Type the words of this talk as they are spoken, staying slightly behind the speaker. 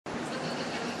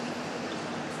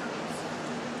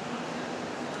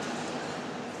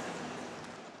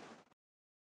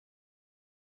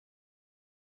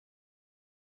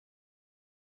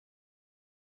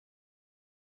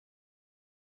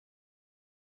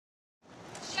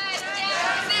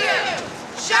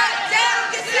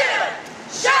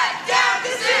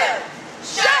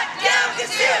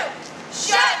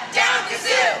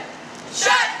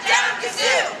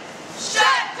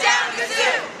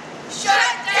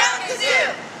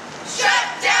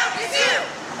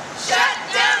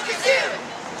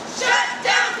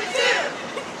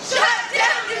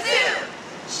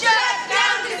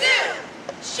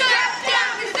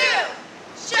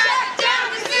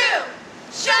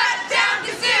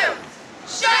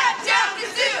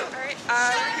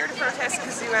Protest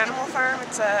Guzoo Animal Farm.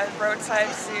 It's a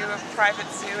roadside zoo, a private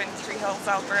zoo in Three Hills,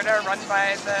 Alberta, run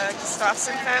by the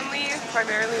Gustafson family,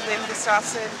 primarily Lynn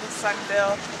Gustafson, his son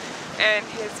Bill, and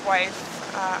his wife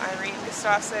Irene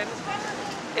Gustafson.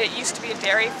 It used to be a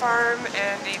dairy farm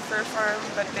and a fur farm,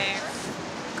 but they've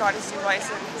got a zoo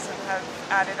license and have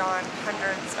added on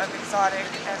hundreds of exotic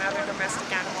and other domestic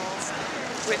animals,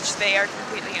 which they are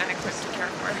completely unequipped to care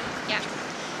for. Yeah.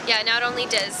 Yeah, not only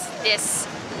does this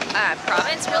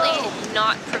province really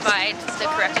not provide the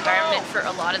correct environment for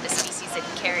a lot of the species that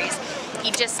he carries,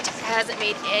 he just hasn't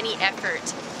made any effort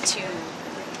to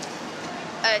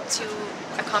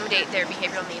accommodate their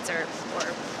behavioral needs or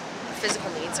physical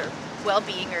needs or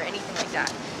well-being or anything like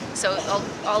that. So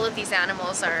all of these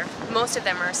animals most of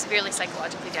them are severely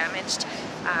psychologically damaged.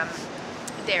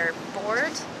 They're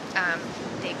bored,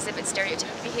 they exhibit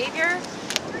stereotypic behavior,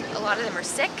 a lot of them are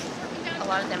sick, a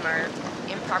lot of them are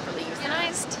improperly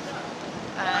euthanized.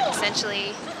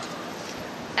 Essentially,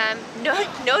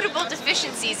 notable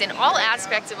deficiencies in all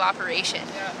aspects of operation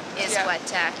is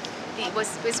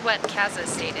what CASA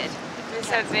stated. They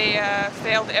said they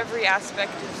failed every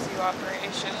aspect of zoo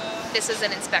operation. This was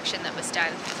an inspection that was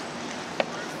done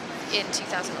in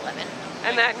 2011.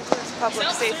 And that includes public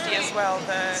safety as well.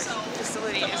 The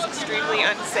facility is extremely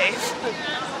unsafe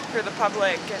for the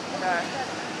public, and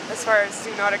as far as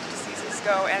zoonotic diseases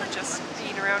go, and just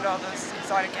being around all those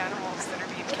exotic animals that are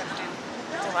being kept in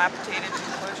dilapidated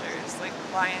enclosures, like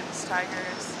lions,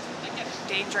 tigers,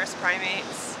 dangerous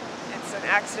primates. It's an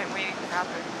accident waiting to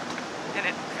happen,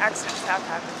 and accidents have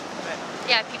happened. But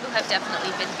yeah, people have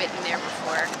definitely been bitten there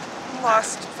before.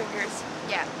 Lost fingers.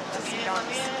 Yeah. To sea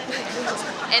dogs.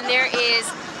 And there is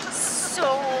so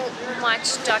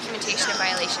much documentation of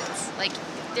violations. Like,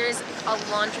 there's a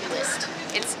laundry list.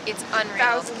 It's unreal.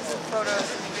 Thousands of photos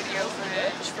and video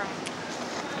footage from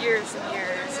years and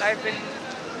years. I've been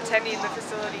attending the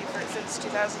facility since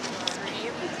 2003,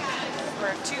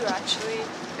 or 2 actually,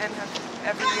 and have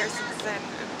every year since then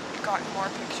gotten more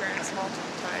pictures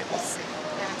multiple times.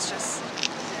 And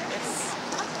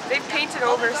they've painted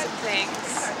over some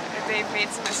things, and they've made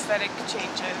some aesthetic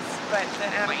changes, but the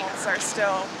animals are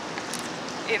still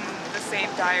in the same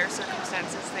dire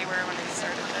circumstances they were when they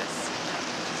started this.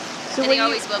 So and they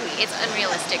always will be. It's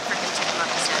unrealistic for him to come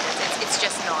up with standards. It's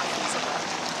just not feasible.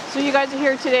 So you guys are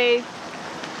here today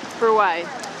for why?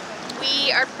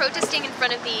 We are protesting in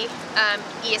front of the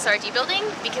ESRD building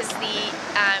because the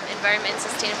Environment and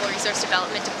Sustainable Resource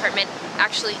Development Department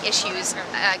actually issues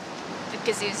the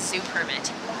Guzoo Zoo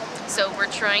permit. So we're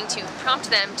trying to prompt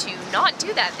them to not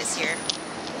do that this year.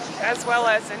 As well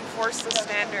as enforce the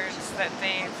standards that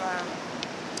they've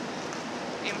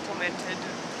implemented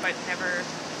but never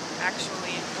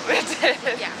actually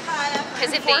implemented. Yeah.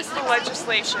 Because if enforce the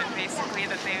legislation basically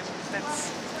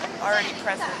that's already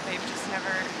present, they've just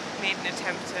never made an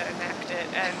attempt to enact it.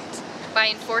 And by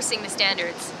enforcing the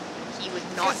standards, he would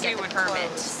not get the permit.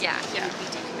 Close. Yeah, he would be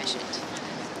decommissioned.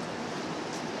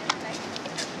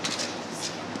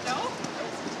 No?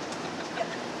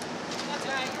 That's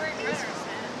right.